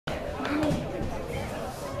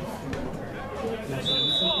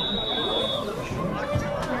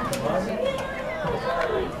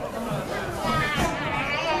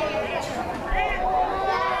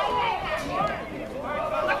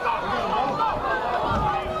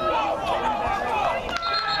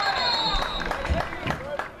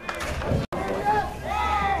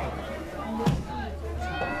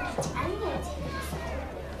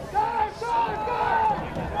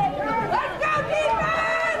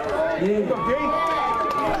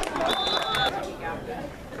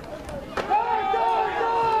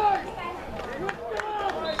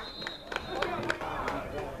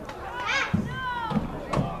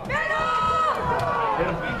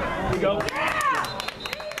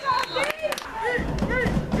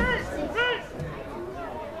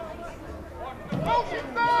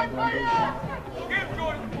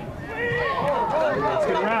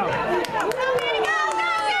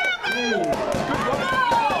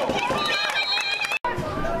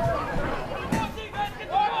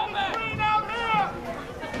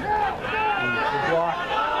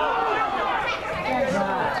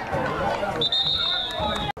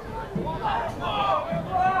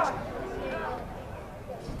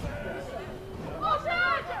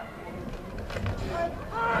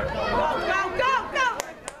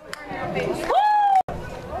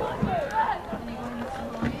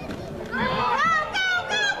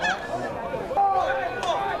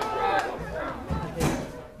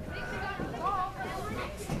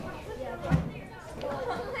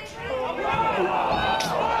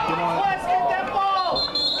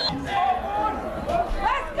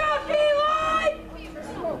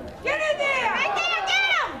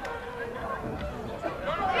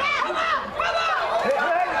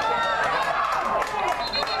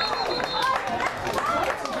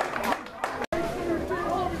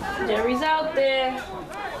Jerry's out there.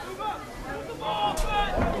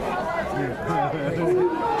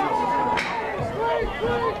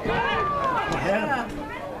 Yeah.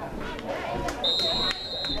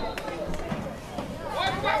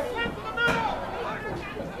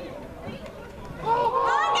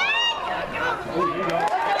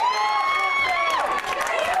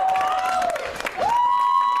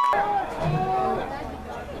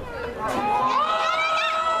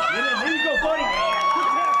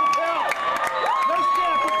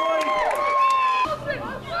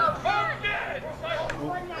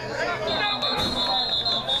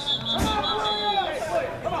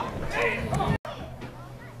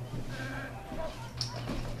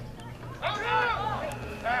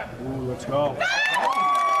 Ooh, let's go.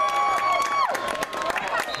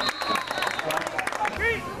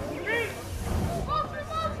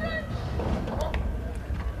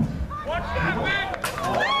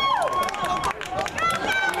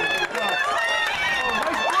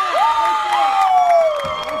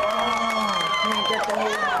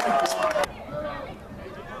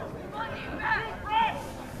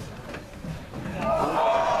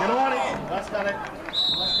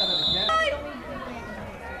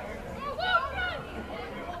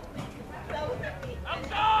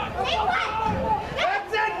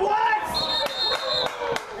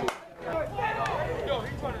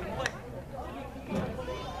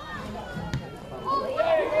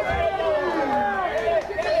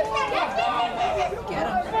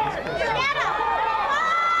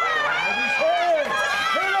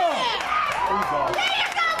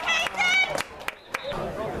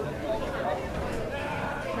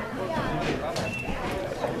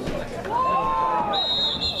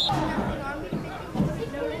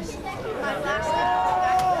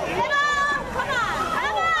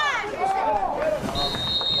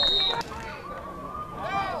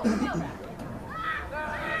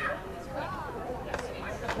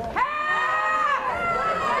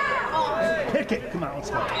 Pick it. Come on, let's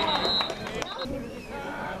go.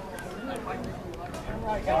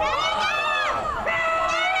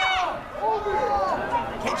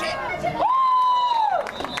 Catch it.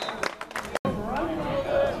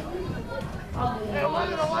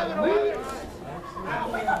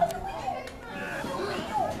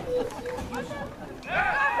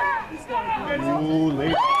 Ooh,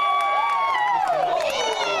 late.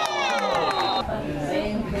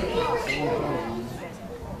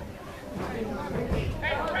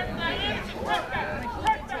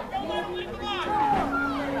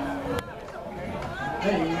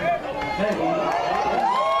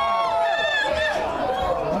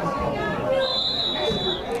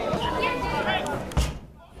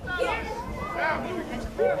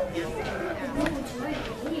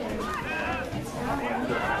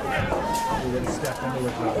 Step into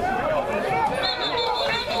it.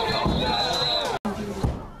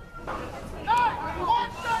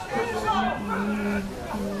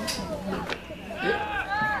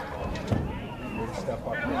 Step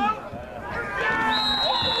up.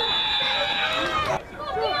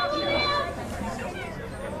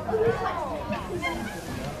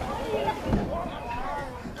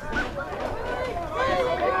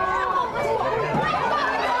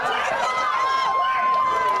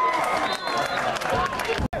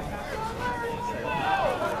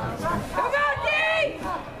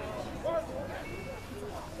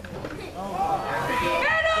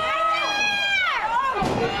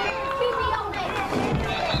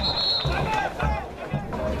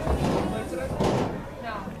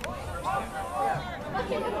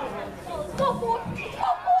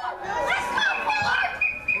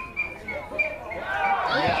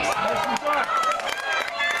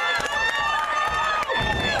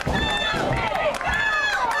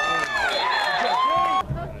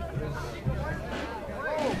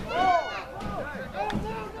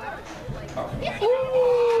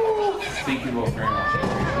 Thank you both very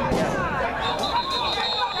much.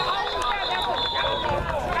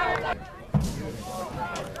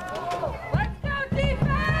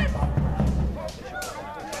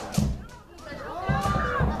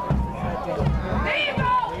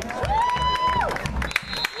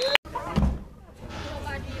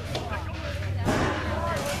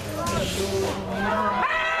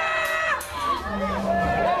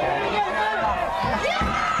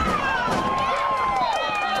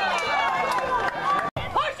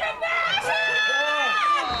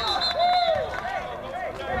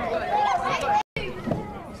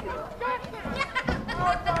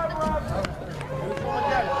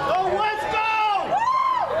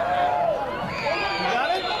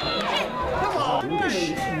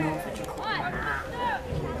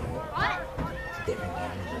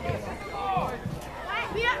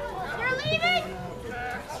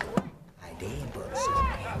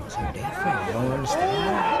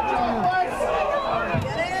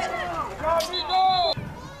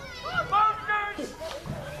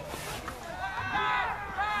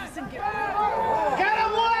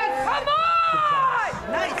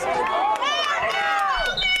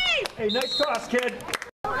 Hey, nice toss, kid.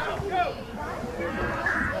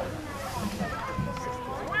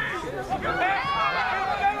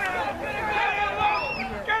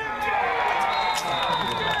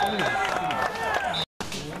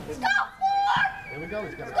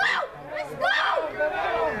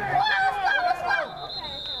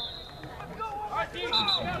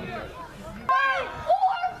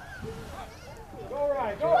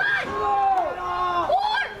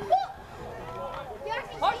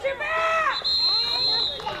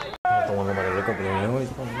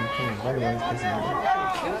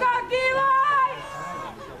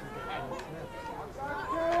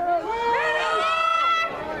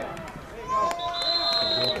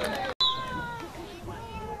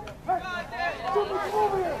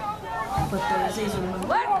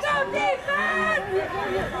 Let's go, defense!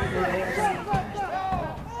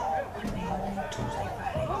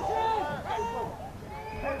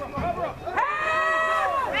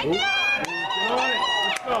 Right there!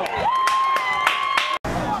 Let's go.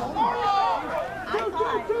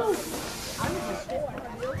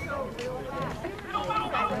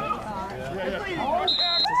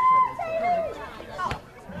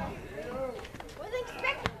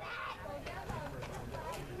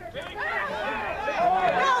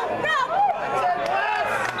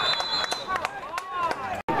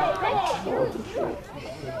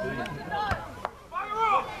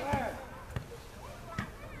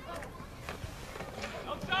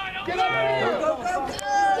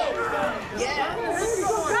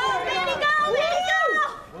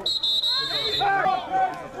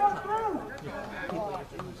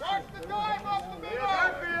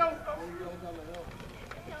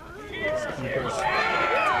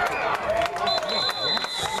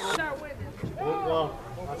 Well,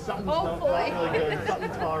 something's not really good.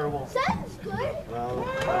 Something's horrible. Sounds good. Well,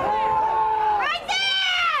 Right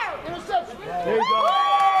there! there you go.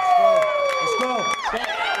 Let's go.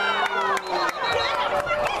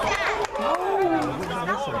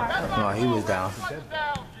 No, he was down.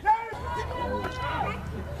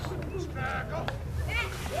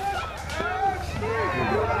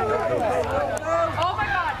 Oh my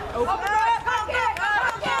God! Open up!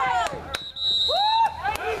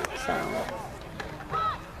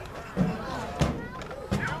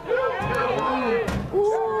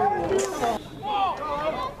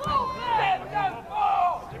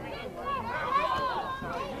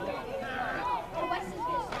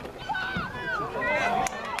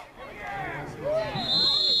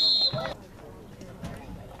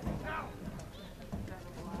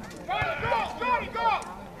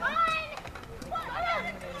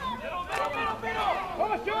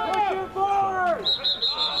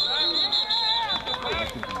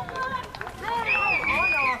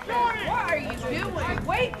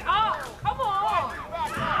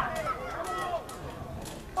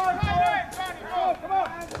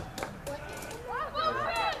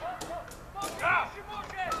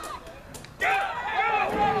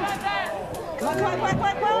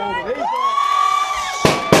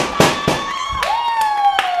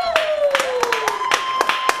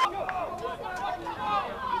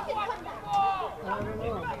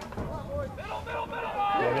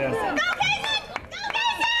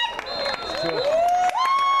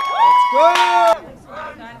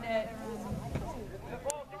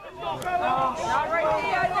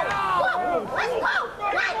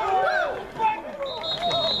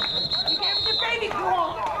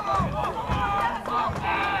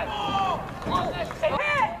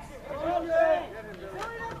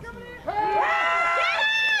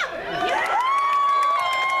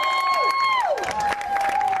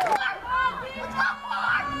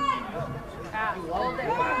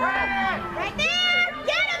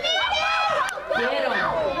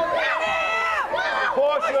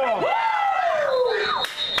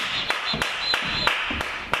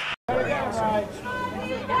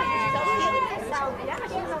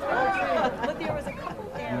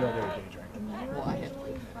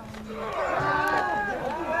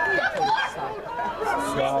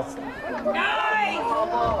 Nice!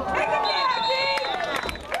 Take him down, team!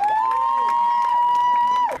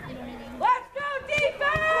 Let's go,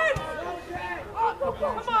 defense! Oh,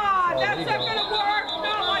 come on, that's not gonna work.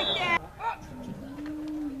 Not like that.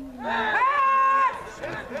 Pass!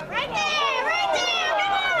 Right there! Right there!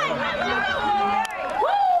 Come on!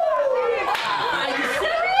 Are you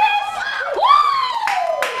serious? Woo!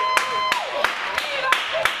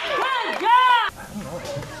 Good job!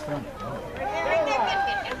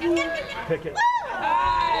 Pick it.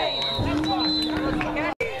 Nice! Go White!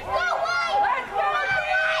 Let's go,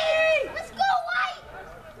 team! Let's go White!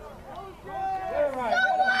 Go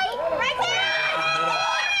White! Right there!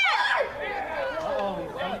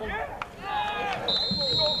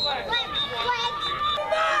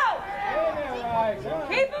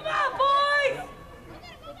 Keep him up, boys!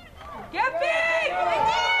 Get big! Right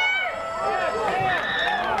there!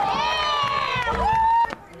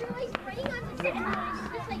 You're like spreading on the center.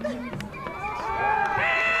 It's just like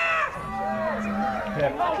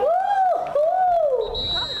Pick.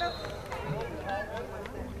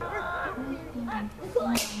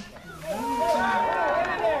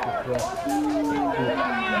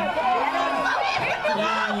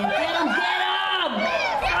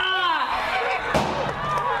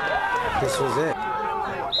 This was it.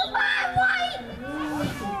 come on, White!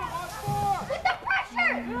 With the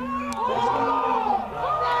pressure!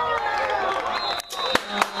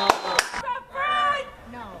 Up front!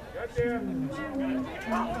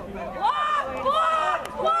 Block! Block!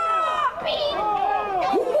 Block!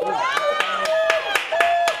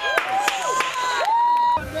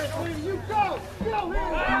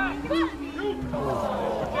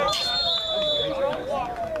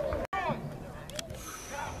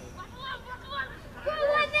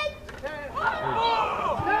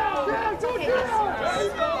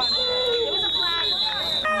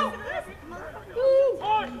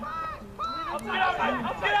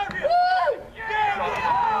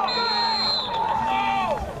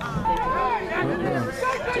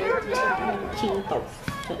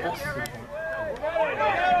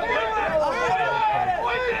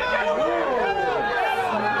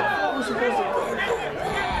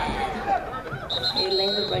 It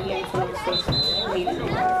landed right here in front of the station.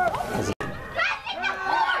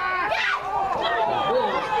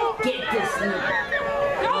 Get this nigga.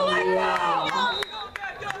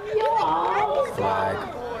 Flag.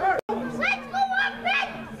 Let's go up, Ben!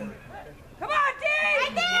 Come on, team!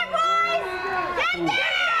 Right there, boys! Get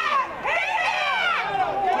there!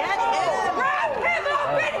 Hit him! Wrap him up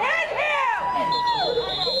and hit him!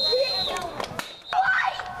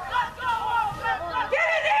 Get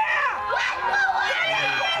in there!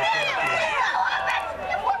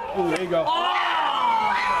 Ooh, there you go.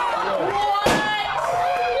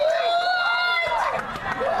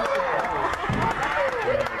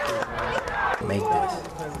 Make this.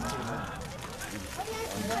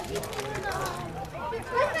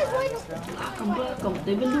 Block 'em.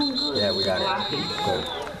 They've been doing good. Yeah, we got it. Blocking. Good.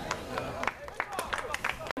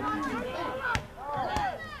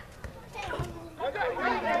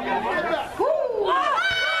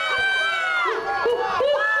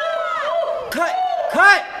 Cut!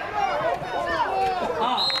 Cut!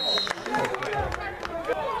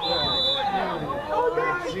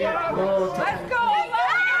 Let's go!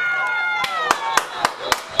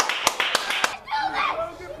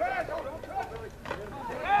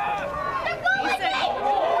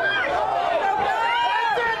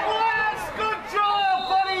 Good job,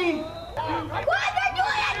 buddy! What? They're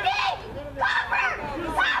doing it, Nick! Cover!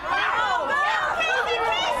 Cover!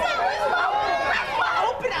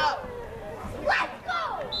 Open up! Let's go!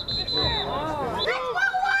 Let's go,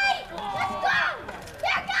 White! Let's go!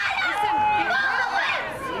 You got it! Go, White!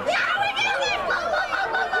 Yeah, we got it! Go, go, go,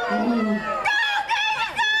 go, go! Go,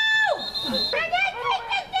 guys, go! Bring it, take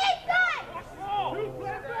the deep cut!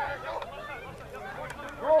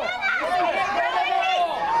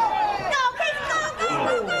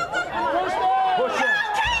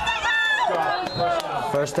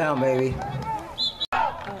 First down, baby.